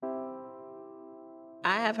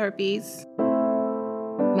I have herpes.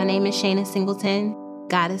 My name is Shana Singleton,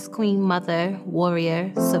 goddess, queen, mother,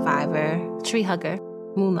 warrior, survivor, tree hugger,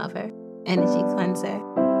 moon lover, energy cleanser,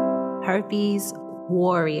 herpes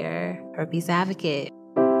warrior, herpes advocate,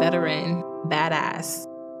 veteran, badass.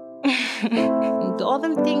 All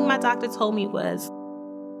them things my doctor told me was,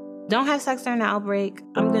 don't have sex during the outbreak.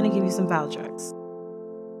 I'm going to give you some bowel drugs.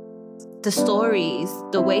 The stories,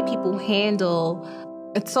 the way people handle,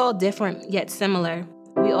 it's all different yet similar.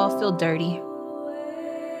 We all feel dirty.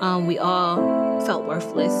 We all felt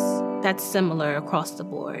worthless. That's similar across the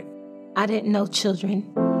board. I didn't know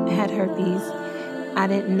children had herpes. I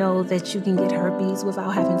didn't know that you can get herpes without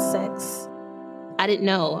having sex. I didn't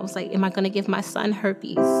know. I was like, am I going to give my son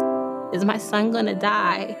herpes? Is my son going to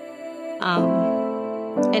die?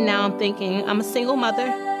 And now I'm thinking, I'm a single mother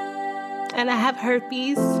and I have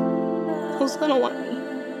herpes. Who's going to want me?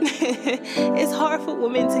 It's hard for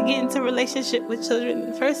women to get into a relationship with children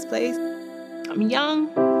in the first place. I'm young.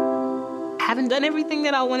 I haven't done everything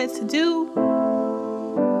that I wanted to do.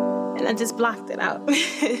 And I just blocked it out.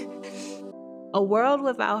 A world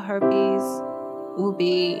without herpes will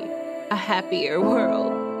be a happier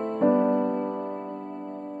world.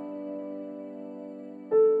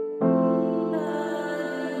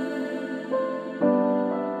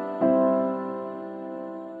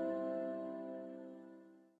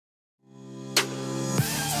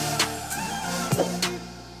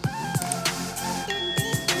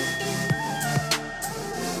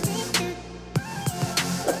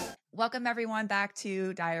 Welcome everyone back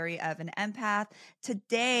to Diary of an Empath.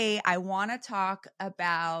 Today, I want to talk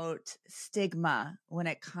about stigma when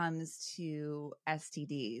it comes to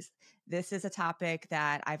STDs. This is a topic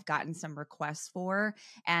that I've gotten some requests for,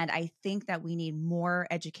 and I think that we need more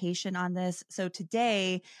education on this. So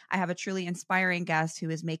today, I have a truly inspiring guest who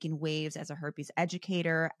is making waves as a herpes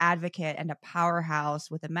educator, advocate, and a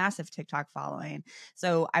powerhouse with a massive TikTok following.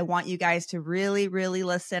 So I want you guys to really, really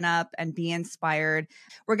listen up and be inspired.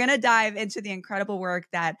 We're going to dive into the incredible work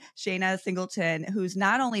that Shana Singleton, who's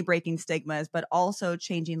not only breaking stigmas, but also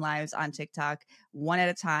changing lives on TikTok one at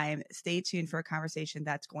a time. Stay tuned for a conversation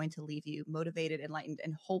that's going to leave you motivated, enlightened,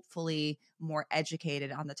 and hopefully more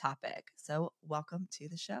educated on the topic. So welcome to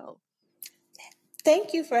the show.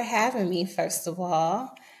 Thank you for having me, first of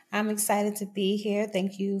all. I'm excited to be here.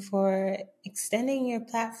 Thank you for extending your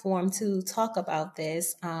platform to talk about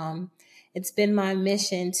this. It's been my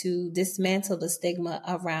mission to dismantle the stigma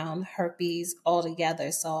around herpes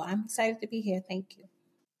altogether. So I'm excited to be here. Thank you.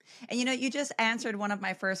 And you just answered one of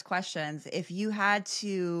my first questions. If you had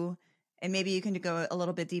to, and maybe you can go a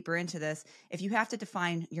little bit deeper into this, if you have to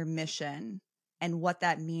define your mission and what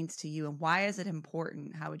that means to you and why is it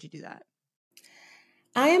important, how would you do that?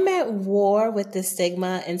 I am at war with the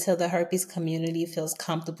stigma until the herpes community feels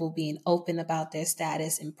comfortable being open about their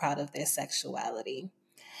status and proud of their sexuality.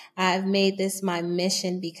 I've made this my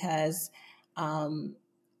mission because a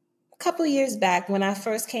couple years back, when I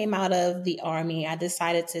first came out of the Army, I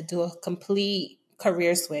decided to do a complete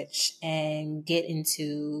career switch and get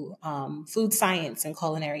into food science and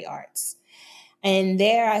culinary arts. And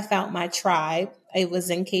there I found my tribe. It was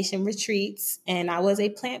vacation retreats, and I was a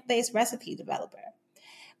plant-based recipe developer.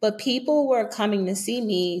 But people were coming to see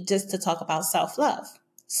me just to talk about self-love.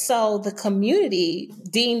 So the community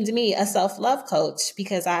deemed me a self-love coach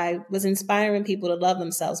because I was inspiring people to love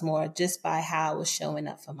themselves more just by how I was showing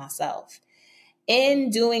up for myself. In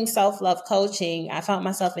doing self-love coaching, I found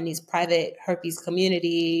myself in these private herpes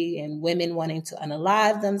community and women wanting to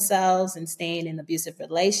unalive themselves and staying in abusive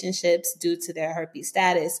relationships due to their herpes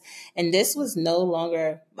status. And this was no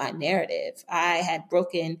longer my narrative. I had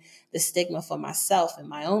broken the stigma for myself in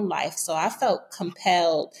my own life. So I felt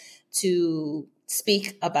compelled to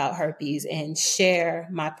speak about herpes and share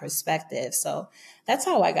my perspective. So that's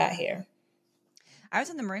how I got here. I was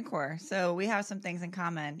in the Marine Corps, so we have some things in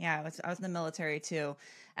common. Yeah, I was in the military too.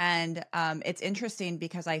 And it's interesting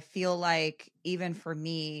because I feel like even for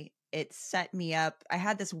me, it set me up. I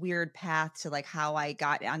had this weird path to like how I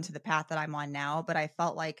got onto the path that I'm on now, but I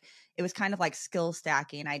felt like it was kind of like skill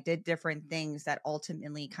stacking. I did different things that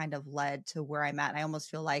ultimately kind of led to where I'm at. And I almost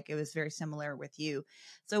feel like it was very similar with you.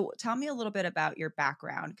 So tell me a little bit about your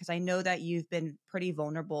background, because I know that you've been pretty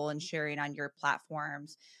vulnerable in sharing on your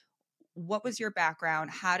platforms. What was your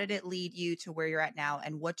background? How did it lead you to where you're at now?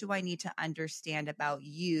 And what do I need to understand about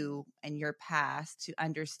you and your past to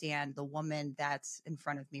understand the woman that's in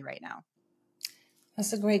front of me right now?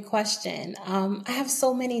 That's a great question. I have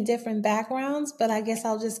so many different backgrounds, but I guess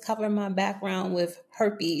I'll just cover my background with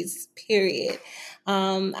herpes, period.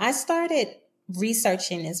 I started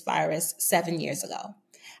researching this virus 7 years ago.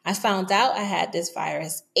 I found out I had this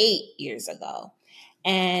virus 8 years ago.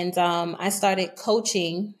 And I started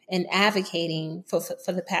coaching and advocating for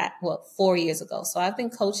the past, 4 years ago. So I've been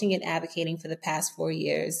coaching and advocating for the past 4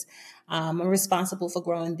 years. I'm responsible for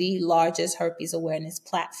growing the largest herpes awareness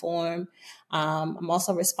platform. I'm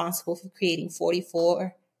also responsible for creating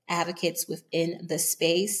 44 advocates within the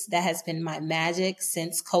space. That has been my magic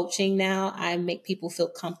since coaching. Now I make people feel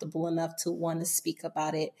comfortable enough to want to speak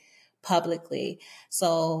about it publicly.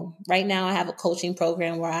 So right now I have a coaching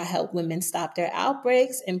program where I help women stop their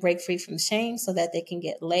outbreaks and break free from shame so that they can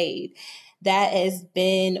get laid. That has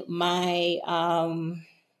been my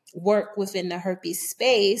work within the herpes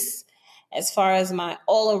space. As far as my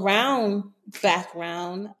all around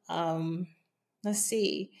background, let's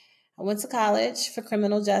see. I went to college for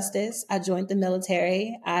criminal justice. I joined the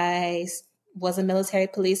military. I was a military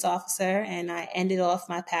police officer, and I ended off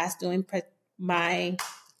my past doing my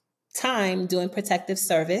time doing protective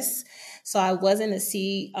service. So I was in a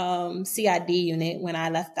CID unit when I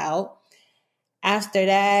left out. After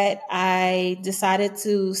that, I decided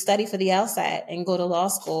to study for the LSAT and go to law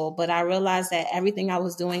school. But I realized that everything I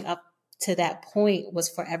was doing up to that point was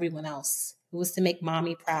for everyone else. It was to make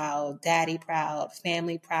mommy proud, daddy proud,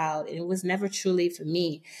 family proud. It was never truly for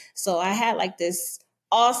me. So I had like this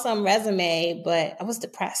awesome resume, but I was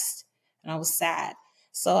depressed and I was sad.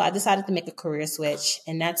 So I decided to make a career switch.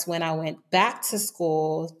 And that's when I went back to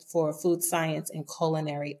school for food science and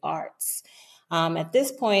culinary arts. At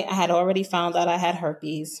this point, I had already found out I had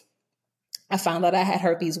herpes. I found out I had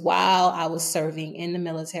herpes while I was serving in the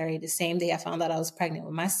military. The same day I found out I was pregnant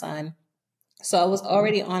with my son. So I was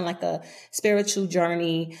already on like a spiritual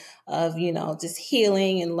journey of, just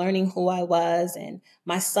healing and learning who I was. And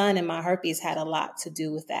my son and my herpes had a lot to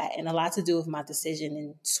do with that and a lot to do with my decision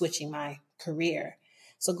in switching my career.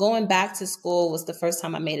 So going back to school was the first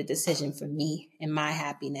time I made a decision for me and my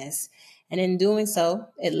happiness. And in doing so,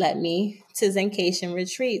 it led me to Zencation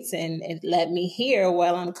retreats and it led me here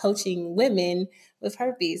while I'm coaching women with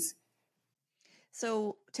herpes.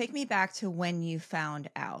 So take me back to when you found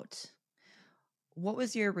out. What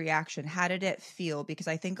was your reaction? How did it feel? Because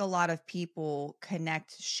I think a lot of people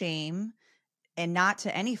connect shame, and not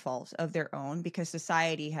to any fault of their own, because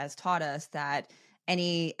society has taught us that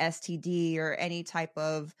any STD or any type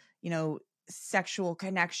of, sexual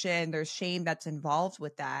connection, there's shame that's involved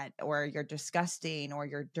with that, or you're disgusting or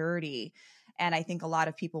you're dirty. And I think a lot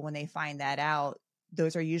of people, when they find that out,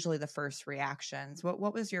 those are usually the first reactions.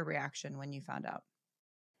 What was your reaction when you found out?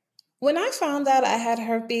 When I found out I had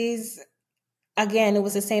herpes, again, it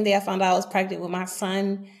was the same day I found out I was pregnant with my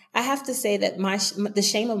son. I have to say that the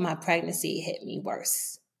shame of my pregnancy hit me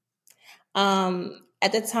worse.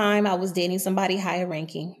 At the time, I was dating somebody higher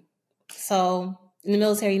ranking. So in the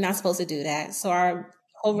military, you're not supposed to do that. So our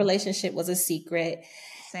whole relationship was a secret.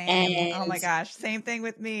 Same. And, Oh my gosh. Same thing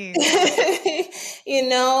with me.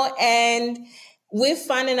 and with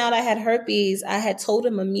finding out I had herpes, I had told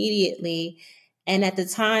him immediately. And at the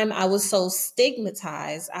time, I was so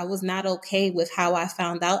stigmatized. I was not okay with how I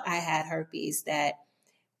found out I had herpes, that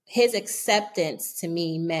his acceptance to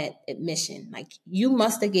me meant admission. Like, you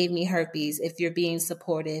must have gave me herpes if you're being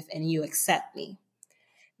supportive and you accept me.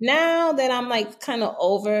 Now that I'm like kind of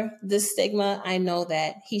over the stigma, I know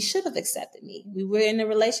that he should have accepted me. We were in a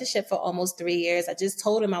relationship for almost 3 years. I just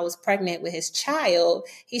told him I was pregnant with his child.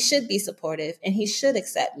 He should be supportive and he should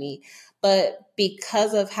accept me. But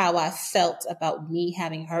because of how I felt about me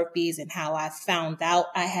having herpes and how I found out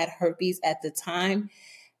I had herpes at the time,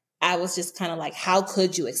 I was just kind of like, how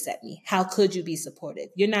could you accept me? How could you be supportive?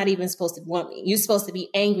 You're not even supposed to want me. You're supposed to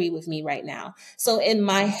be angry with me right now. So in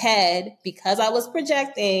my head, because I was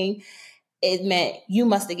projecting, it meant you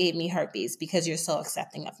must have gave me herpes because you're so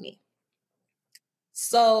accepting of me.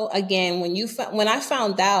 So again, when I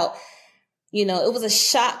found out, it was a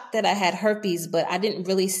shock that I had herpes, but I didn't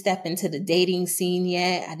really step into the dating scene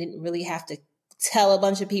yet. I didn't really have to tell a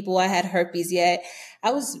bunch of people I had herpes yet.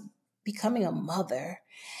 I was becoming a mother.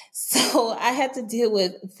 So I had to deal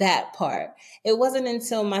with that part. It wasn't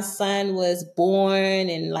until my son was born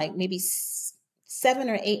and like maybe 7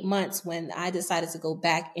 or 8 months when I decided to go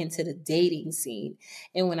back into the dating scene.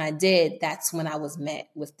 And when I did, that's when I was met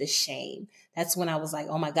with the shame. That's when I was like,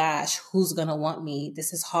 oh my gosh, who's going to want me?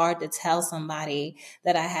 This is hard to tell somebody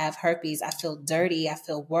that I have herpes. I feel dirty. I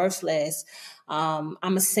feel worthless. I'm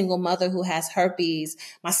a single mother who has herpes.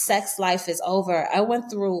 My sex life is over. I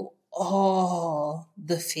went through all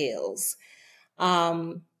the feels.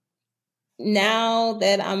 Now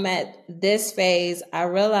that I'm at this phase, I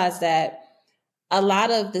realize that a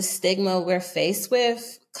lot of the stigma we're faced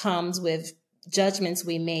with comes with judgments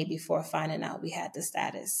we made before finding out we had the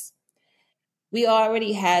status. We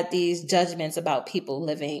already had these judgments about people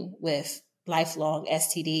living with lifelong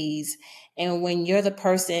STDs. And when you're the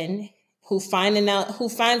person who finds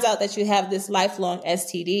out that you have this lifelong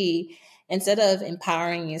STD, instead of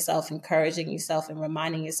empowering yourself, encouraging yourself, and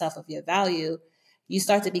reminding yourself of your value, you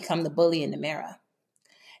start to become the bully in the mirror.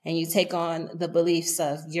 And you take on the beliefs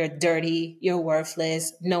of you're dirty, you're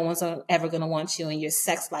worthless, no one's ever going to want you, and your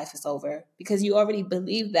sex life is over, because you already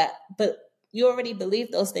believe that. But you already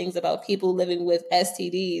believed those things about people living with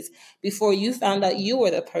STDs before you found out you were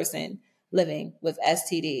the person living with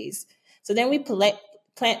STDs. So then we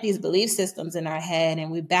plant these belief systems in our head, and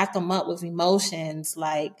we back them up with emotions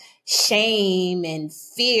like shame and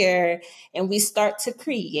fear, and we start to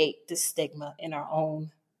create the stigma in our own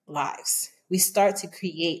lives. We start to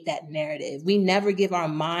create that narrative. We never give our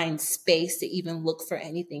mind space to even look for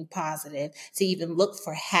anything positive, to even look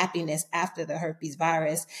for happiness after the herpes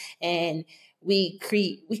virus. And we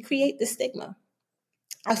create the stigma.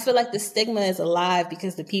 I feel like the stigma is alive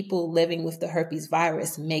because the people living with the herpes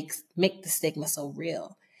virus make the stigma so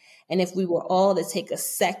real. And if we were all to take a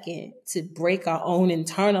second to break our own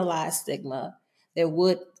internalized stigma, there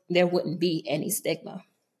wouldn't be any stigma.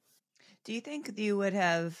 Do you think you would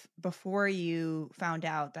have, before you found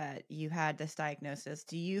out that you had this diagnosis,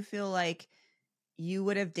 do you feel like you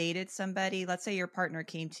would have dated somebody? Let's say your partner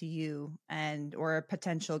came to you or a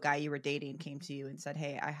potential guy you were dating came to you and said,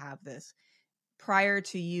 "Hey, I have this." Prior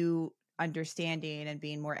to you understanding and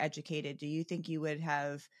being more educated, do you think you would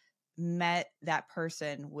have met that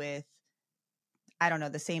person with, I don't know,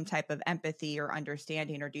 the same type of empathy or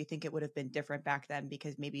understanding, or do you think it would have been different back then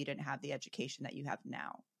because maybe you didn't have the education that you have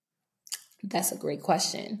now? That's a great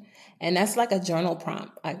question. And that's like a journal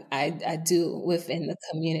prompt I do within the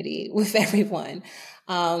community with everyone.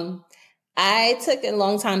 I took a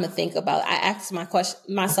long time to think about. I asked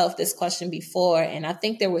myself this question before, and I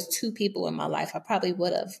think there was two people in my life I probably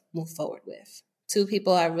would have moved forward with. Two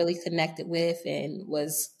people I really connected with and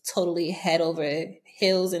was totally head over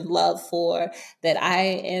heels in love for, that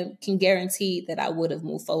can guarantee that I would have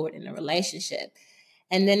moved forward in a relationship.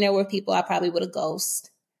 And then there were people I probably would have ghosted.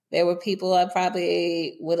 There were people I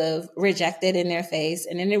probably would have rejected in their face.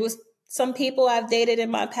 And then there was some people I've dated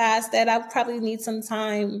in my past that I probably need some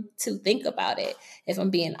time to think about it, if I'm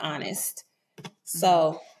being honest.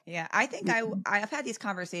 So, yeah, I think I've had these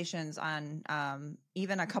conversations on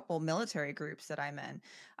even a couple military groups that I'm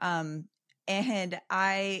in. And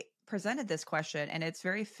I presented this question, and it's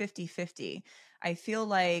very 50-50. I feel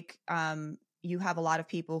like you have a lot of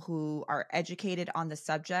people who are educated on the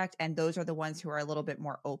subject, and those are the ones who are a little bit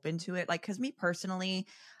more open to it. Like, because me personally,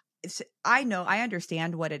 I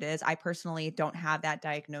understand what it is. I personally don't have that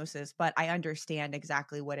diagnosis, but I understand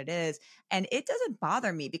exactly what it is. And it doesn't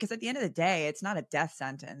bother me because at the end of the day, it's not a death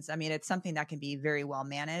sentence. I mean, it's something that can be very well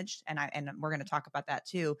managed. And we're going to talk about that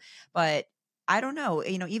too. But I don't know,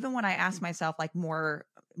 even when I ask myself like more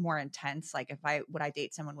intense, like would I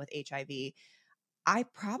date someone with HIV? I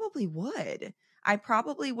probably would. I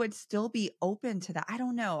probably would still be open to that. I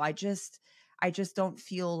don't know. I just don't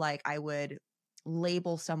feel like I would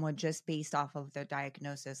label someone just based off of their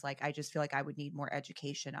diagnosis. Like, I just feel like I would need more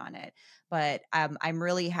education on it. But I'm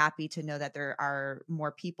really happy to know that there are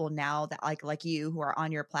more people now that like you who are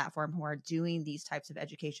on your platform who are doing these types of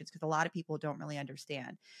educations, because a lot of people don't really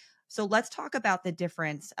understand. So let's talk about the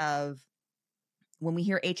difference of when we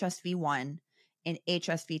hear HSV1 and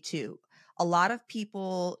HSV2. A lot of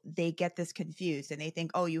people, they get this confused and they think,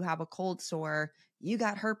 oh, you have a cold sore, you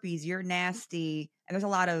got herpes, you're nasty. And there's a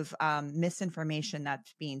lot of misinformation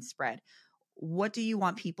that's being spread. What do you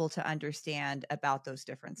want people to understand about those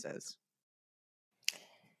differences?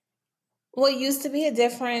 what used to be a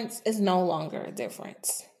difference is no longer a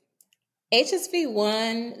difference.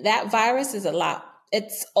 HSV1, that virus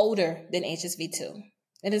it's older than HSV2.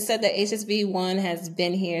 It is said that HSV1 has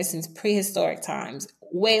been here since prehistoric times,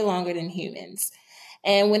 way longer than humans.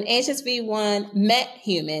 And when HSV1 met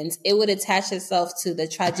humans, it would attach itself to the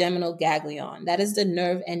trigeminal ganglion. That is the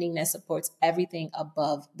nerve ending that supports everything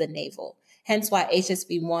above the navel. Hence why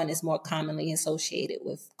HSV1 is more commonly associated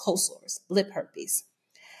with cold sores, lip herpes.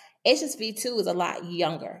 HSV2 is a lot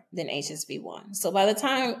younger than HSV1. So by the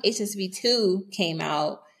time HSV2 came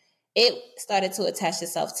out, it started to attach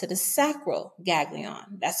itself to the sacral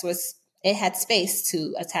ganglion. That's where it had space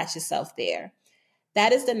to attach itself there.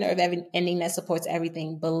 That is the nerve ending that supports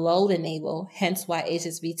everything below the navel, hence why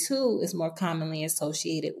HSV2 is more commonly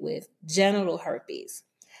associated with genital herpes.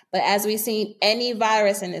 But as we've seen, any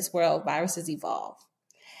virus in this world, viruses evolve.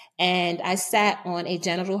 And I sat on a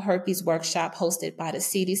genital herpes workshop hosted by the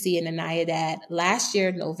CDC and the NIAID last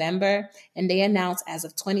year, November, and they announced as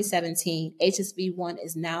of 2017, HSV1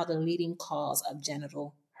 is now the leading cause of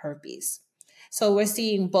genital herpes. So we're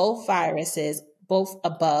seeing both viruses, both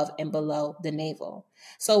above and below the navel.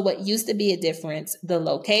 So what used to be a difference, the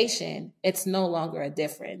location, it's no longer a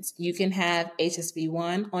difference. You can have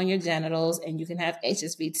HSV1 on your genitals and you can have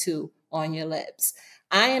HSV2 on your lips.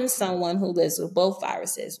 I am someone who lives with both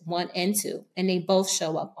viruses, 1 and 2, and they both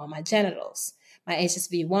show up on my genitals. My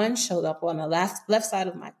HSV1 showed up on the left side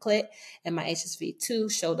of my clit, and my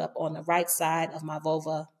HSV2 showed up on the right side of my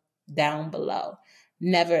vulva down below.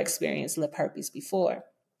 Never experienced lip herpes before.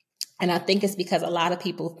 And I think it's because a lot of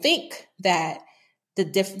people think that the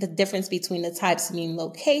difference between the types mean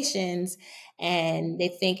locations, and they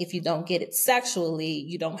think if you don't get it sexually,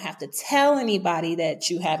 you don't have to tell anybody that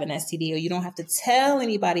you have an STD, or you don't have to tell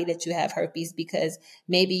anybody that you have herpes because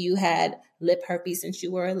maybe you had lip herpes since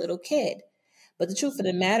you were a little kid. But the truth of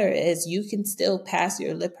the matter is you can still pass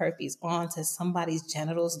your lip herpes on to somebody's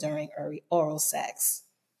genitals during oral sex.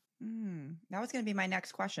 That was going to be my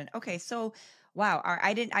next question. Okay, so wow,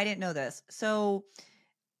 I didn't know this. So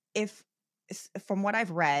if from what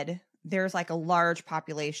I've read, there's like a large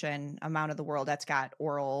population amount of the world that's got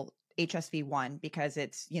oral HSV1 because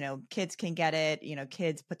it's, kids can get it,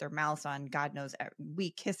 kids put their mouths on, God knows, we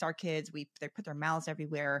kiss our kids, they put their mouths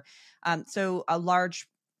everywhere. So a large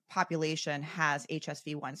population has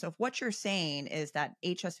HSV1. So if what you're saying is that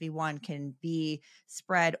HSV1 can be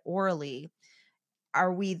spread orally,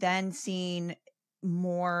 are we then seeing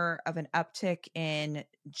more of an uptick in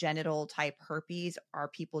genital type herpes? Are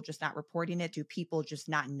people just not reporting it? Do people just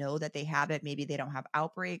not know that they have it? Maybe they don't have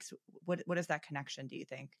outbreaks. What is that connection, do you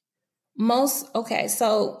think?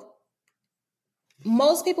 So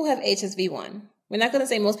most people have HSV1. We're not going to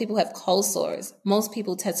say most people have cold sores. Most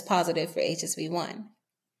people test positive for HSV1.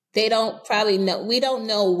 They don't probably know. We don't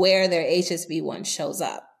know where their HSV1 shows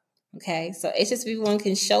up. Okay. So HSV1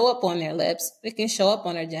 can show up on their lips. It can show up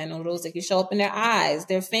on their genitals. It can show up in their eyes,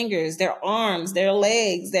 their fingers, their arms, their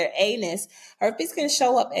legs, their anus. Herpes can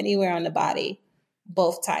show up anywhere on the body,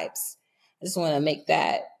 both types. I just want to make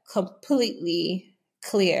that completely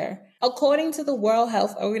clear. According to the World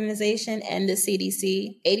Health Organization and the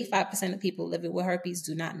CDC, 85% of people living with herpes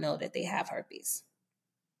do not know that they have herpes.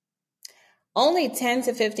 Only 10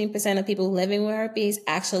 to 15% of people living with herpes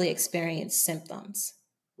actually experience symptoms.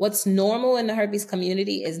 What's normal in the herpes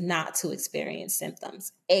community is not to experience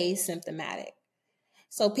symptoms, asymptomatic.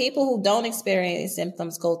 So people who don't experience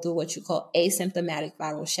symptoms go through what you call asymptomatic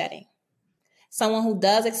viral shedding. Someone who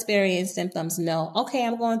does experience symptoms know, okay,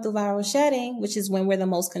 I'm going through viral shedding, which is when we're the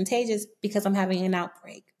most contagious because I'm having an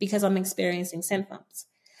outbreak, because I'm experiencing symptoms.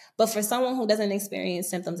 But for someone who doesn't experience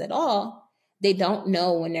symptoms at all, they don't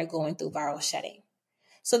know when they're going through viral shedding.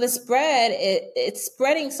 So the spread, it's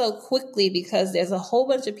spreading so quickly because there's a whole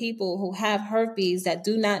bunch of people who have herpes that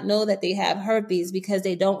do not know that they have herpes because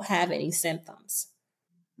they don't have any symptoms.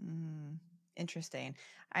 Interesting.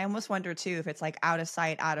 I almost wonder too if it's like out of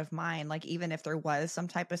sight, out of mind. Like even if there was some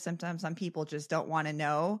type of symptom, some people just don't want to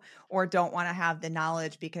know or don't want to have the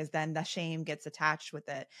knowledge because then the shame gets attached with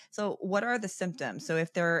it. So what are the symptoms? So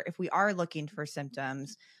if we are looking for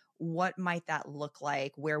symptoms, what might that look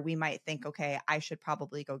like where we might think, okay, I should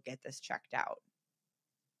probably go get this checked out?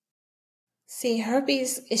 See,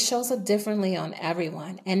 herpes, it shows up differently on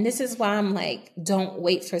everyone. And this is why I'm like, don't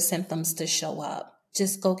wait for symptoms to show up.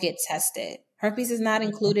 Just go get tested. Herpes is not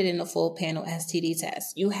included in the full panel STD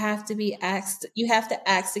test. You have to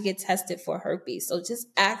ask to get tested for herpes. So just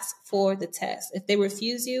ask for the test. If they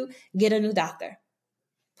refuse you, get a new doctor.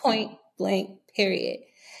 Point blank, period.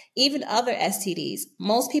 Even other STDs,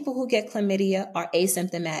 most people who get chlamydia are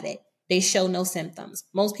asymptomatic. They show no symptoms.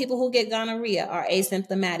 Most people who get gonorrhea are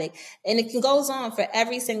asymptomatic. And it goes on for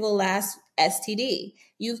every single last STD.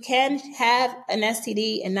 You can have an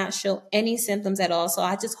STD and not show any symptoms at all. So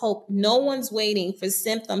I just hope no one's waiting for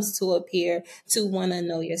symptoms to appear to want to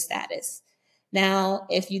know your status. Now,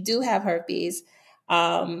 if you do have herpes,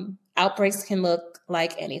 outbreaks can look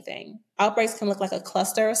like anything. Outbreaks can look like a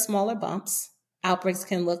cluster of smaller bumps. Outbreaks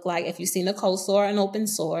can look like, if you've seen a cold sore, an open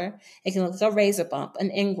sore. It can look like a razor bump, an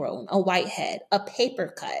ingrown, a whitehead, a paper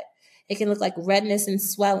cut. It can look like redness and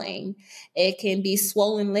swelling. It can be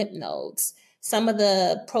swollen lymph nodes. Some of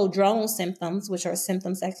the prodromal symptoms, which are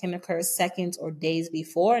symptoms that can occur seconds or days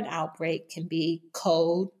before an outbreak, can be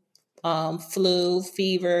cold, flu,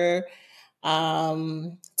 fever,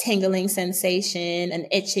 tingling sensation, an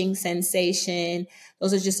itching sensation.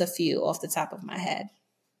 Those are just a few off the top of my head.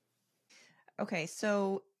 Okay,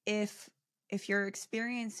 so if you're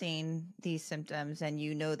experiencing these symptoms and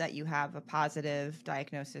you know that you have a positive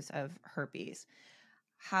diagnosis of herpes,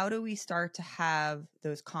 how do we start to have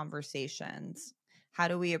those conversations? How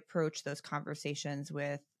do we approach those conversations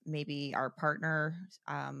with maybe our partner,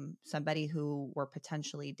 somebody who we're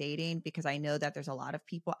potentially dating, because I know that there's a lot of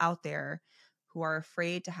people out there who are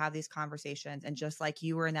afraid to have these conversations. And just like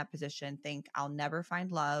you were in that position, think I'll never find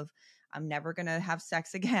love. I'm never going to have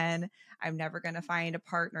sex again. I'm never going to find a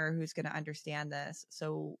partner who's going to understand this.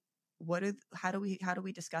 So how do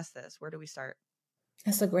we discuss this? Where do we start?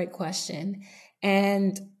 That's a great question.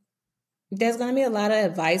 And there's going to be a lot of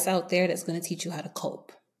advice out there that's going to teach you how to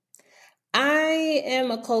cope. I am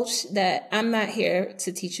a coach that I'm not here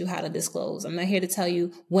to teach you how to disclose. I'm not here to tell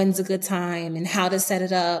you when's a good time and how to set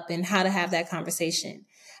it up and how to have that conversation.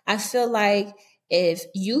 I feel like if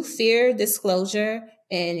you fear disclosure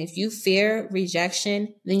and if you fear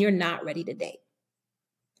rejection, then you're not ready to date.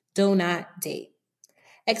 Do not date.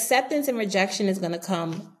 Acceptance and rejection is going to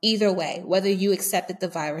come either way, whether you accepted the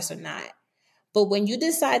virus or not. But when you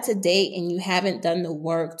decide to date and you haven't done the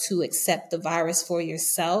work to accept the virus for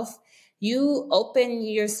yourself, you open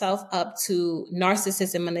yourself up to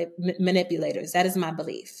narcissists and manipulators. That is my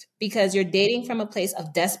belief, because you're dating from a place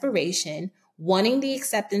of desperation, wanting the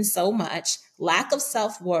acceptance so much, lack of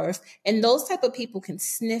self-worth, and those type of people can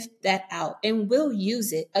sniff that out and will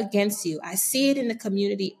use it against you. I see it in the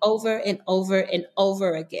community over and over and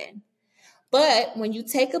over again. But when you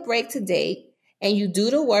take a break to date and you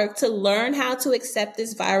do the work to learn how to accept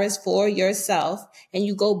this virus for yourself and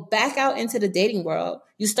you go back out into the dating world,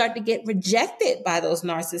 you start to get rejected by those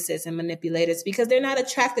narcissists and manipulators because they're not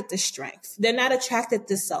attracted to strength. They're not attracted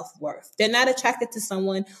to self-worth. They're not attracted to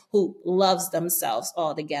someone who loves themselves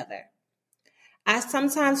altogether. I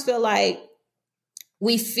sometimes feel like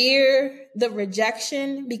we fear the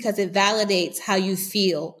rejection because it validates how you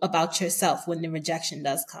feel about yourself when the rejection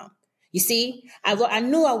does come. You see, I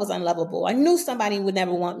knew I was unlovable. I knew somebody would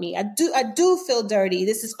never want me. I do feel dirty.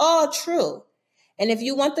 This is all true. And if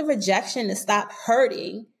you want the rejection to stop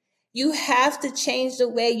hurting, you have to change the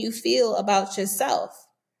way you feel about yourself.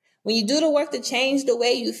 When you do the work to change the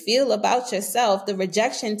way you feel about yourself, the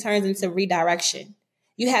rejection turns into redirection.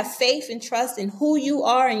 You have faith and trust in who you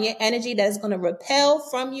are and your energy that is going to repel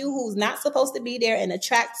from you who's not supposed to be there and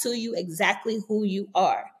attract to you exactly who you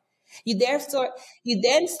are. You then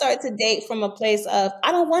start to date from a place of,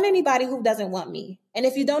 I don't want anybody who doesn't want me. And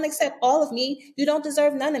if you don't accept all of me, you don't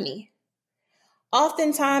deserve none of me.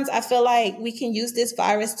 Oftentimes, I feel like we can use this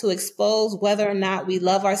virus to expose whether or not we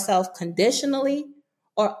love ourselves conditionally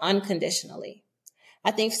or unconditionally.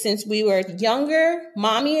 I think since we were younger,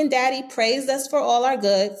 mommy and daddy praised us for all our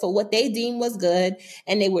good, for what they deemed was good,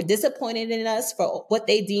 and they were disappointed in us for what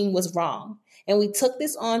they deemed was wrong. And we took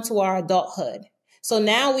this on to our adulthood. So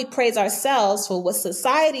now we praise ourselves for what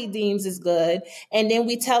society deems is good, and then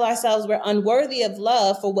we tell ourselves we're unworthy of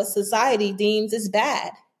love for what society deems is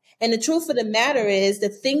bad. And the truth of the matter is the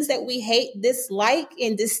things that we hate, dislike,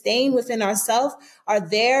 and disdain within ourselves are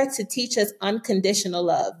there to teach us unconditional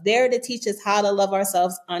love. There to teach us how to love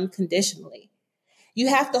ourselves unconditionally. You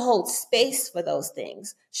have to hold space for those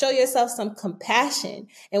things. Show yourself some compassion.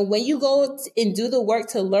 And when you go and do the work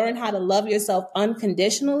to learn how to love yourself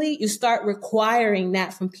unconditionally, you start requiring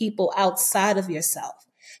that from people outside of yourself.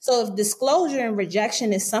 So if disclosure and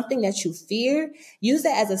rejection is something that you fear, use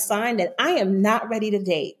that as a sign that I am not ready to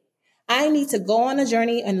date. I need to go on a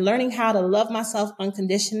journey and learning how to love myself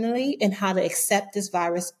unconditionally and how to accept this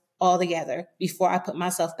virus altogether before I put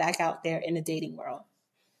myself back out there in the dating world.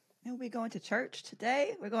 Are we going to church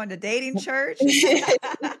today? We're going to dating church.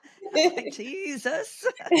 Like, Jesus.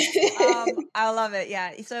 I love it.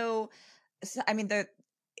 Yeah. So I mean,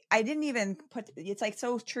 I didn't even it's like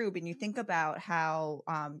so true when you think about how,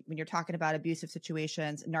 when you're talking about abusive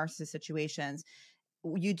situations, narcissist situations,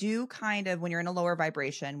 you do kind of, when you're in a lower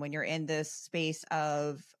vibration, when you're in this space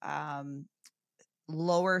of,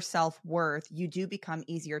 lower self-worth, you do become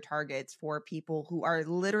easier targets for people who are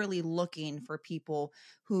literally looking for people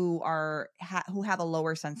who are who have a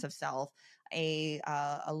lower sense of self, a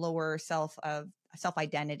lower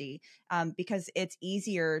self-identity, because it's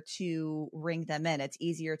easier to ring them in. It's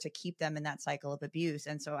easier to keep them in that cycle of abuse.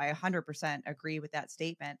 And so I 100% agree with that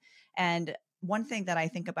statement. And one thing that I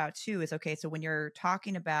think about too is, okay, so when you're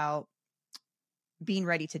talking about being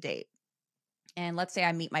ready to date, and let's say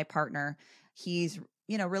I meet my partner, he's,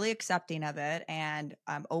 really accepting of it and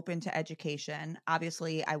open to education.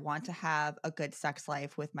 Obviously, I want to have a good sex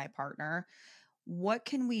life with my partner. What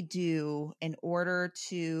can we do in order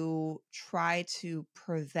to try to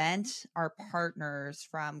prevent our partners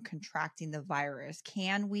from contracting the virus?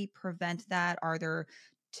 Can we prevent that? Are there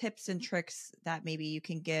tips and tricks that maybe you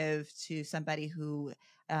can give to somebody who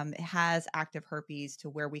has active herpes to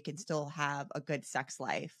where we can still have a good sex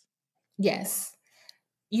life? Yes.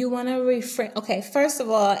 You want to refrain. Okay, first of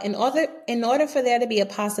all, in order for there to be a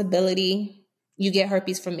possibility, you get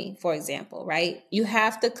herpes from me, for example, right? You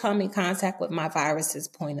have to come in contact with my virus's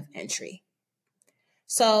point of entry.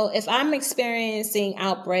 So if I'm experiencing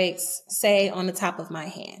outbreaks, say on the top of my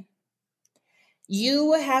hand, you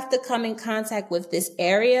would have to come in contact with this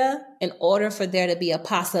area in order for there to be a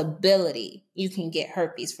possibility you can get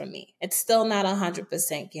herpes from me. It's still not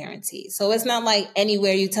 100% guaranteed. So it's not like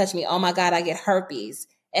anywhere you touch me, oh my God, I get herpes.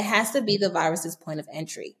 It has to be the virus's point of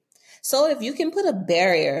entry. So if you can put a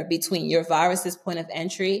barrier between your virus's point of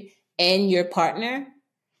entry and your partner,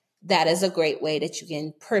 that is a great way that you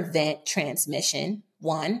can prevent transmission.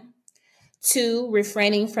 1. 2,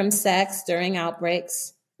 refraining from sex during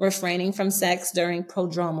outbreaks, refraining from sex during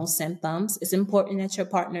prodromal symptoms. It's important that your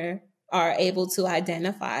partner are able to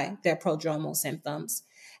identify their prodromal symptoms.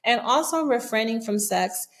 And also refraining from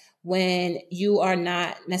sex when you are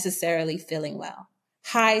not necessarily feeling well.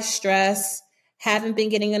 High stress, haven't been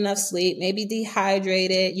getting enough sleep, maybe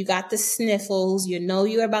dehydrated, you got the sniffles, you know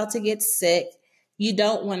you're about to get sick, you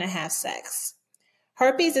don't want to have sex.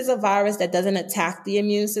 Herpes is a virus that doesn't attack the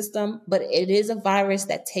immune system, but it is a virus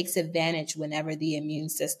that takes advantage whenever the immune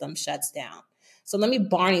system shuts down. So let me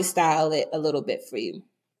Barney style it a little bit for you.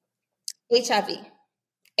 HIV.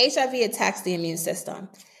 HIV attacks the immune system.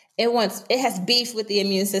 It has beef with the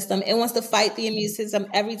immune system. It wants to fight the immune system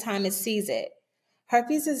every time it sees it.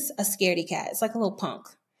 Herpes is a scaredy cat. It's like a little punk.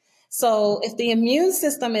 So if the immune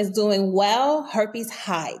system is doing well, herpes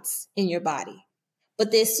hides in your body.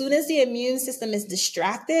 But as soon as the immune system is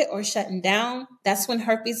distracted or shutting down, that's when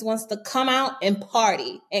herpes wants to come out and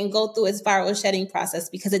party and go through its viral shedding process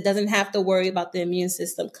because it doesn't have to worry about the immune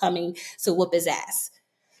system coming to whoop his ass.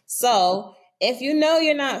 So if you know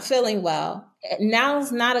you're not feeling well,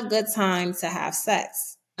 now's not a good time to have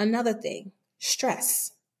sex. Another thing,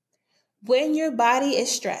 stress. When your body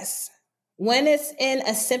is stressed, when it's in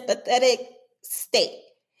a sympathetic state,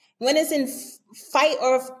 when it's in fight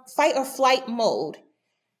or flight mode,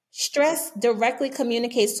 stress directly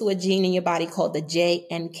communicates to a gene in your body called the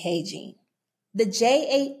JNK gene. The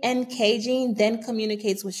JNK gene then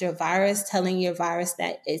communicates with your virus, telling your virus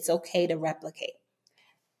that it's okay to replicate.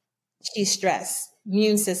 She's stressed.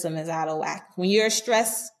 Immune system is out of whack. When you're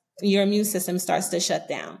stressed, your immune system starts to shut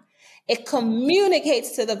down. It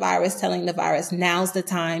communicates to the virus, telling the virus, now's the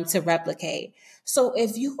time to replicate. So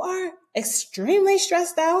if you are extremely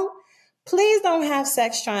stressed out, please don't have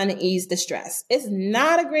sex trying to ease the stress. It's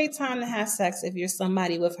not a great time to have sex if you're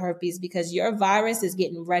somebody with herpes because your virus is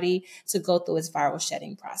getting ready to go through its viral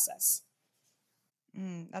shedding process.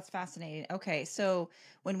 That's fascinating. Okay, so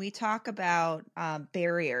when we talk about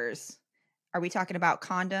barriers, are we talking about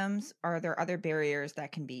condoms or are there other barriers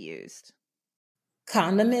that can be used?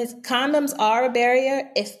 Condoms are a barrier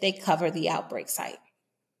if they cover the outbreak site.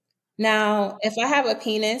 Now, if I have a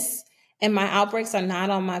penis and my outbreaks are not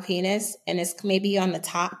on my penis and it's maybe on the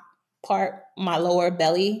top part, my lower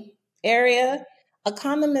belly area, a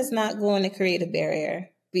condom is not going to create a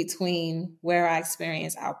barrier between where I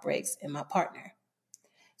experience outbreaks and my partner.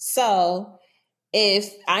 So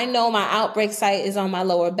if I know my outbreak site is on my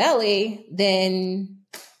lower belly, then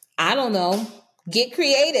I don't know, get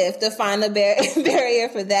creative to find a barrier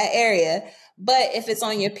for that area. But if it's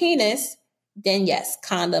on your penis, then yes,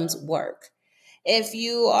 condoms work. If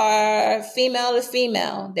you are female to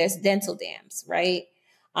female, there's dental dams, right?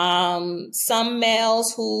 Some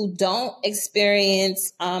males who don't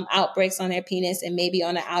experience outbreaks on their penis and maybe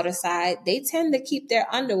on the outer side, they tend to keep their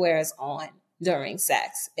underwears on during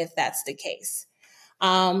sex, if that's the case.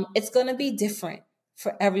 It's going to be different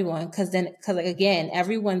for everyone because again,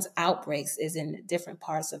 everyone's outbreaks is in different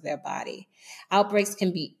parts of their body. Outbreaks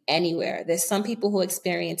can be anywhere. There's some people who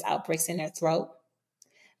experience outbreaks in their throat.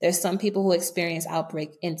 There's some people who experience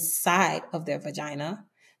outbreak inside of their vagina.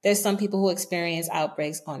 There's some people who experience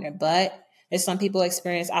outbreaks on their butt. There's some people who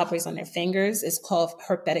experience outbreaks on their fingers. It's called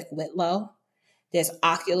herpetic whitlow. There's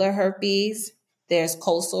ocular herpes. There's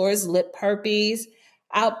cold sores, lip herpes.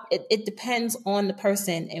 It depends on the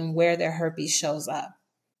person and where their herpes shows up.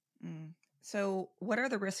 So what are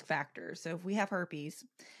the risk factors? So if we have herpes,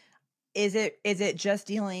 is it just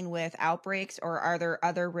dealing with outbreaks or are there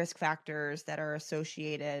other risk factors that are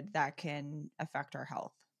associated that can affect our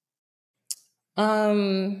health?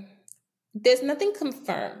 There's nothing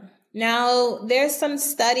confirmed. Now, there's some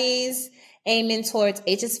studies aiming towards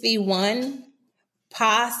HSV-1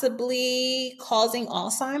 possibly causing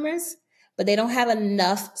Alzheimer's, but they don't have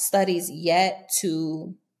enough studies yet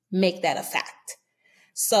to make that a fact.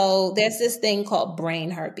 So there's this thing called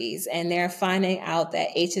brain herpes, and they're finding out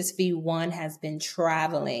that HSV1 has been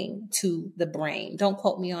traveling to the brain. Don't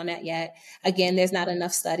quote me on that yet. Again, there's not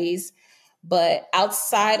enough studies, but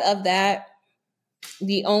outside of that,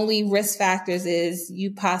 the only risk factors is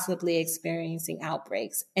you possibly experiencing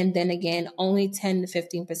outbreaks. And then again, only 10 to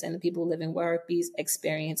 15% of people living with herpes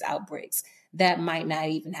experience outbreaks. That might not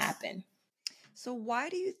even happen. So why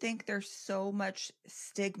do you think there's so much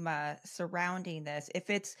stigma surrounding this? If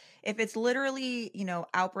it's literally,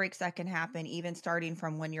 outbreaks that can happen even starting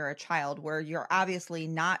from when you're a child where you're obviously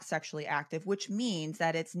not sexually active, which means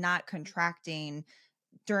that it's not contracting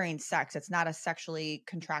during sex. It's not a sexually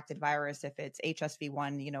contracted virus if it's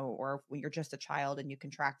HSV1, or when you're just a child and you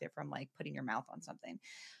contract it from like putting your mouth on something.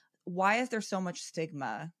 Why is there so much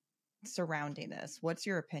stigma surrounding this? What's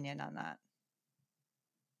your opinion on that?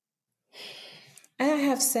 I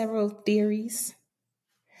have several theories.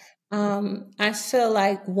 I feel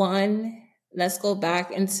like one, let's go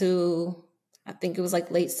back into, I think it was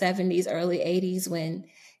like late 70s, early 80s when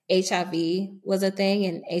HIV was a thing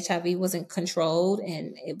and HIV wasn't controlled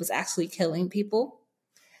and it was actually killing people.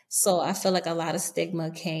 So I feel like a lot of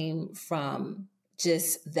stigma came from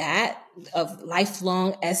just that of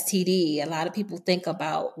lifelong STD. A lot of people think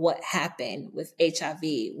about what happened with HIV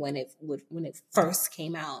when it first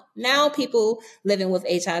came out. Now people living with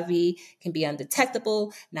HIV can be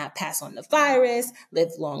undetectable, not pass on the virus,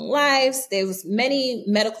 live long lives. There was many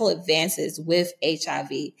medical advances with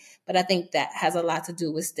HIV, but I think that has a lot to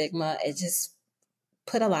do with stigma. It just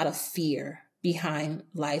put a lot of fear behind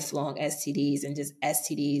lifelong STDs and just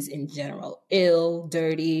STDs in general. Ill,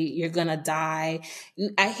 dirty, you're gonna die.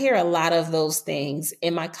 I hear a lot of those things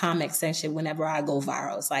in my comment section whenever I go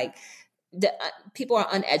viral. It's like people are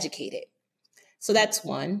uneducated. So that's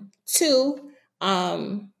one. Two,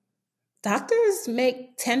 doctors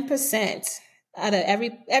make 10% out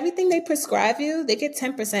of everything they prescribe you. They get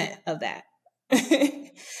 10% of that.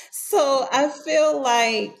 So I feel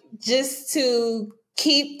like just to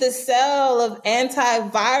keep the sale of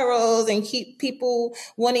antivirals and keep people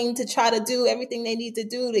wanting to try to do everything they need to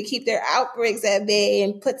do to keep their outbreaks at bay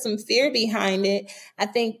and put some fear behind it, I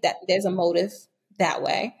think that there's a motive that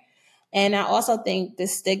way. And I also think the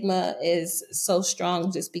stigma is so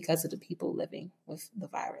strong just because of the people living with the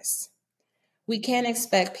virus. We can't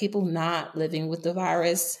expect people not living with the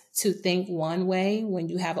virus to think one way when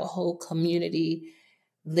you have a whole community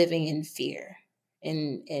living in fear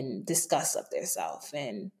and disgust of themselves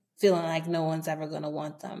and feeling like no one's ever going to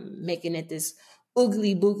want them, making it this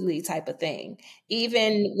oogly boogly type of thing.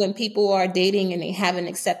 Even when people are dating and they haven't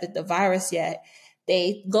accepted the virus yet,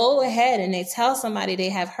 they go ahead and they tell somebody they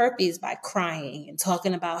have herpes by crying and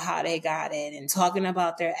talking about how they got it and talking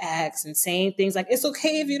about their ex and saying things like, it's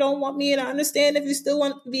okay if you don't want me and I understand if you still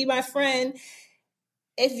want to be my friend.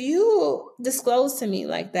 If you disclose to me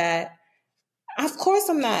like that, of course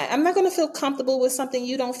I'm not going to feel comfortable with something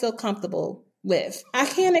you don't feel comfortable with.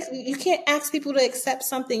 You can't ask people to accept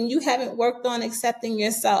something you haven't worked on accepting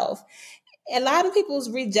yourself. A lot of people's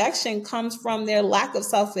rejection comes from their lack of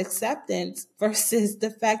self-acceptance versus the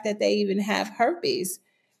fact that they even have herpes.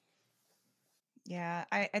 Yeah,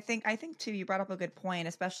 I think too, you brought up a good point,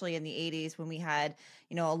 especially in the 80s when we had,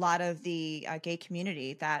 a lot of the gay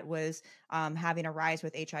community that was having a rise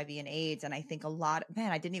with HIV and AIDS. And I think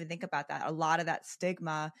man, I didn't even think about that. A lot of that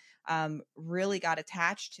stigma really got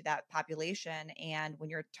attached to that population. And when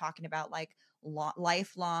you're talking about like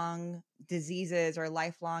lifelong diseases or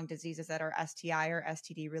lifelong diseases that are STI or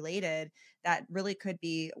STD related, that really could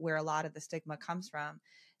be where a lot of the stigma comes from.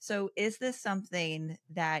 So is this something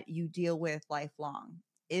that you deal with lifelong?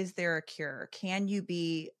 Is there a cure? Can you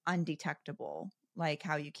be undetectable like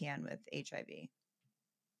how you can with HIV?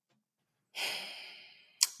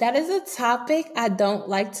 That is a topic I don't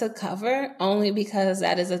like to cover only because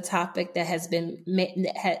that is a topic that has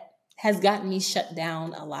gotten me shut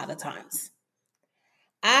down a lot of times.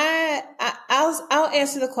 I'll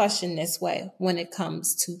answer the question this way when it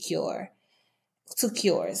comes to cures.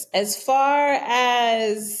 As far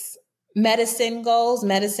as medicine goes,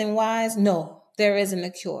 medicine wise, no, there isn't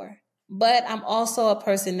a cure. But I'm also a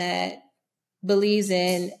person that believes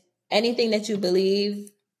in anything that you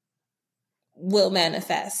believe will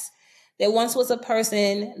manifest. There once was a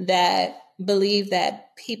person that believed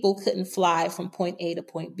that people couldn't fly from point A to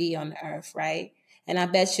point B on the earth, right? And I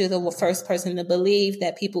bet you the first person to believe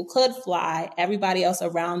that people could fly, everybody else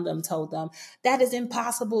around them told them, that is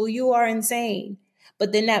impossible. You are insane.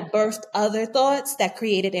 But then that birthed other thoughts that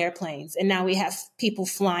created airplanes. And now we have people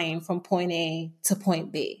flying from point A to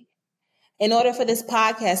point B. In order for this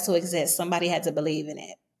podcast to exist, somebody had to believe in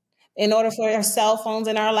it. In order for our cell phones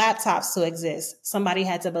and our laptops to exist, somebody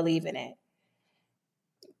had to believe in it.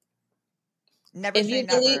 Never If say you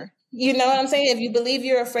believe, never. you know what I'm saying? If you believe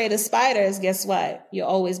you're afraid of spiders, guess what? You'll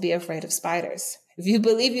always be afraid of spiders. If you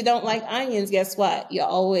believe you don't like onions, guess what? You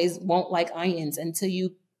always won't like onions until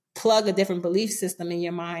you plug a different belief system in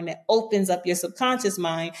your mind that opens up your subconscious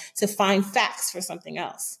mind to find facts for something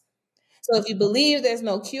else. So if you believe there's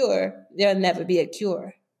no cure, there'll never be a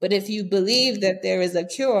cure. But if you believe that there is a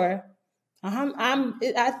cure,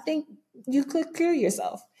 I think you could cure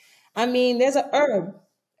yourself. I mean, there's an herb.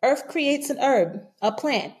 Earth creates an herb, a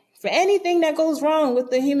plant, for anything that goes wrong with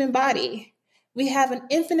the human body. We have an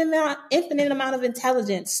infinite amount of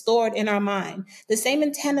intelligence stored in our mind. The same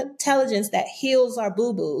intelligence that heals our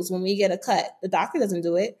boo-boos when we get a cut. The doctor doesn't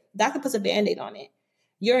do it. The doctor puts a band-aid on it.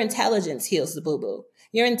 Your intelligence heals the boo-boo.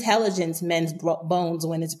 Your intelligence mends bones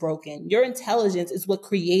when it's broken. Your intelligence is what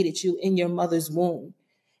created you in your mother's womb.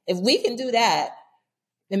 If we can do that,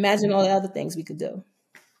 imagine all the other things we could do.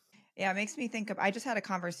 Yeah, it makes me think of. I just had a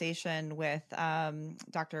conversation with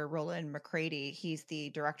Dr. Roland McCready. He's the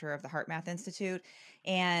director of the Heart Math Institute,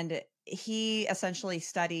 and he essentially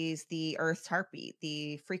studies the Earth's heartbeat,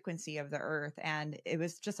 the frequency of the Earth. And it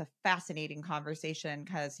was just a fascinating conversation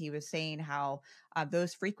because he was saying how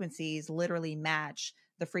those frequencies literally match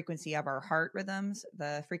the frequency of our heart rhythms,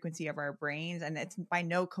 the frequency of our brains, and it's by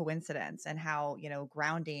no coincidence. And how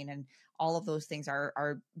grounding and all of those things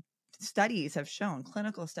are studies have shown,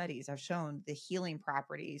 clinical studies have shown the healing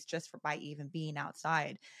properties just by even being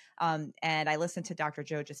outside. And I listened to Dr.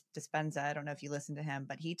 Joe Dispenza. I don't know if you listen to him,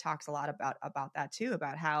 but he talks a lot about that too,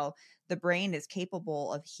 about how the brain is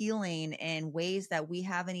capable of healing in ways that we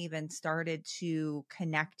haven't even started to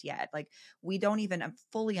connect yet. Like we don't even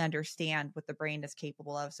fully understand what the brain is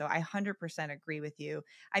capable of. So I 100% agree with you.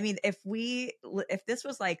 I mean, if this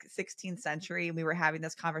was like 16th century and we were having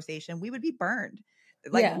this conversation, we would be burned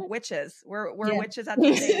like Yeah. witches. We're Yeah. witches at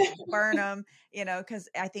the stake, burn them, because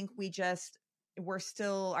I think we're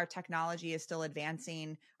still, our technology is still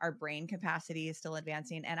advancing, our brain capacity is still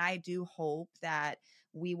advancing. And I do hope that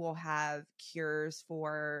we will have cures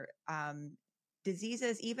for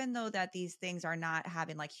diseases, even though that these things are not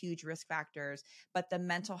having like huge risk factors, but the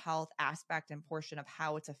mental health aspect and portion of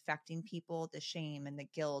how it's affecting people, the shame and the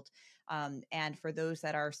guilt. And for those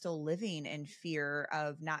that are still living in fear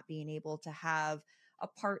of not being able to have a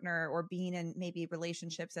partner or being in maybe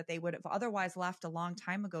relationships that they would have otherwise left a long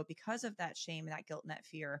time ago because of that shame and that guilt and that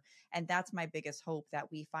fear. And that's my biggest hope,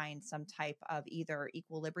 that we find some type of either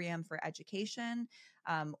equilibrium for education,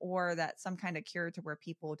 or that some kind of cure to where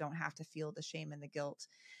people don't have to feel the shame and the guilt.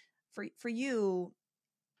 For you,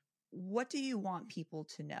 what do you want people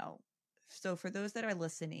to know? So for those that are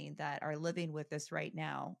listening that are living with this right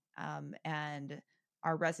now, and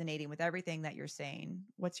are resonating with everything that you're saying,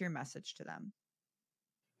 what's your message to them?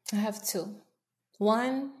 I have two.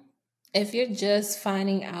 One, if you're just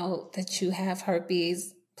finding out that you have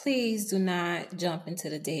herpes, please do not jump into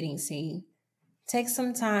the dating scene. Take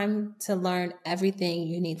some time to learn everything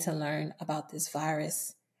you need to learn about this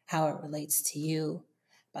virus, how it relates to you,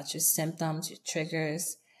 about your symptoms, your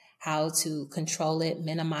triggers, how to control it,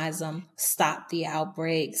 minimize them, stop the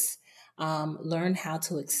outbreaks, learn how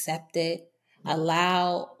to accept it.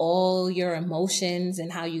 Allow all your emotions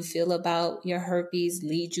and how you feel about your herpes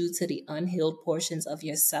lead you to the unhealed portions of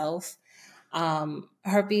yourself.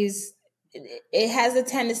 Herpes, it has a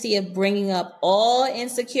tendency of bringing up all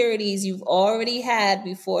insecurities you've already had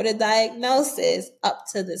before the diagnosis up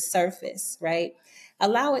to the surface, right?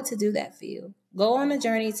 Allow it to do that for you. Go on a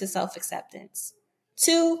journey to self-acceptance.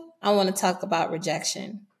 Two, I want to talk about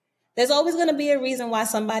rejection. There's always going to be a reason why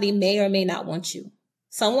somebody may or may not want you.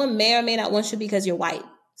 Someone may or may not want you because you're white.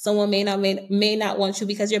 Someone may not want you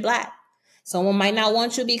because you're black. Someone might not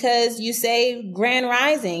want you because you say Grand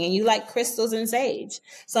Rising and you like crystals and sage.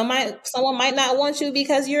 Someone might not want you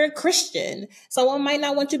because you're a Christian. Someone might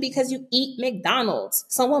not want you because you eat McDonald's.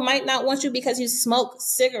 Someone might not want you because you smoke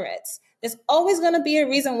cigarettes. There's always going to be a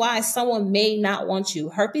reason why someone may not want you.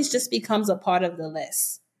 Herpes just becomes a part of the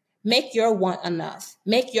list. Make your want enough.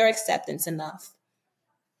 Make your acceptance enough.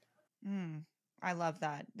 I love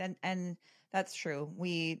that. And that's true.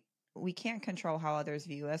 We can't control how others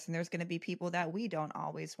view us, and there's going to be people that we don't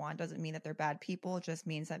always want. Doesn't mean that they're bad people. It just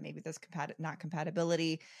means that maybe there's not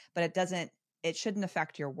compatibility, but it shouldn't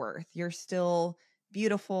affect your worth. You're still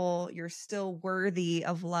beautiful, you're still worthy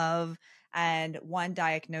of love, and one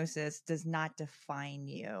diagnosis does not define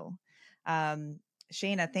you. Um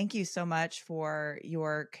Shana, thank you so much for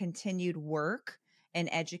your continued work and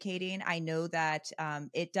educating. I know that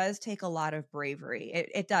it does take a lot of bravery.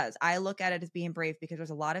 It does. I look at it as being brave because there's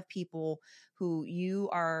a lot of people who you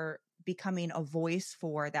are becoming a voice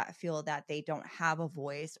for that feel that they don't have a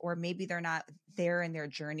voice, or maybe they're not there in their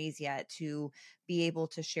journeys yet to be able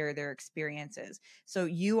to share their experiences. So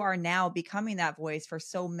you are now becoming that voice for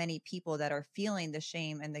so many people that are feeling the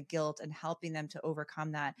shame and the guilt and helping them to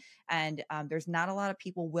overcome that. And there's not a lot of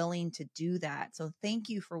people willing to do that. So thank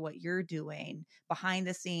you for what you're doing behind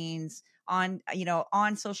the scenes on,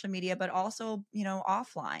 on social media, but also,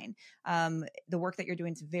 offline. The work that you're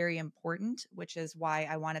doing is very important, which is why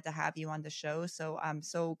I wanted to have you on the show. So I'm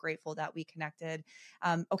so grateful that we connected.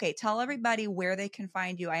 Okay, tell everybody where they can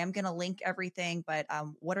find you. I am going to link everything, but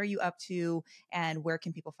what are you up to and where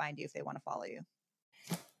can people find you if they want to follow you?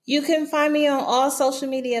 You can find me on all social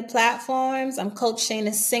media platforms. I'm Coach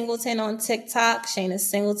Shana Singleton on TikTok, Shana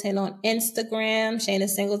Singleton on Instagram, Shana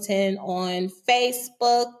Singleton on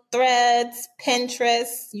Facebook, Threads,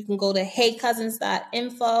 Pinterest. You can go to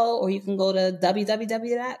heycousins.info or you can go to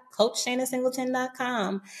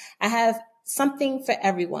www.coachshanasingleton.com. I have something for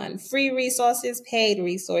everyone. Free resources, paid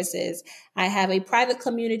resources. I have a private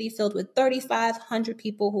community filled with 3,500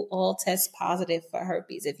 people who all test positive for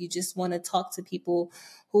herpes. If you just want to talk to people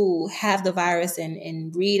who have the virus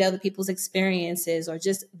and read other people's experiences or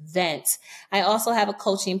just vent. I also have a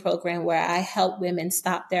coaching program where I help women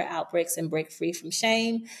stop their outbreaks and break free from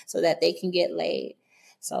shame so that they can get laid.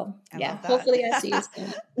 So yeah, hopefully I see you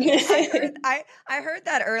soon. I heard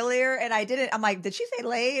that earlier and I didn't. I'm like, did she say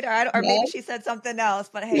laid or maybe she said something else?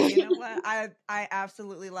 But hey, you know what? I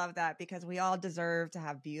absolutely love that because we all deserve to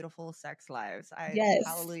have beautiful sex lives. Yes.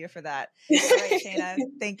 Hallelujah for that. All right, Shana,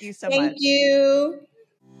 thank you so much. Thank you.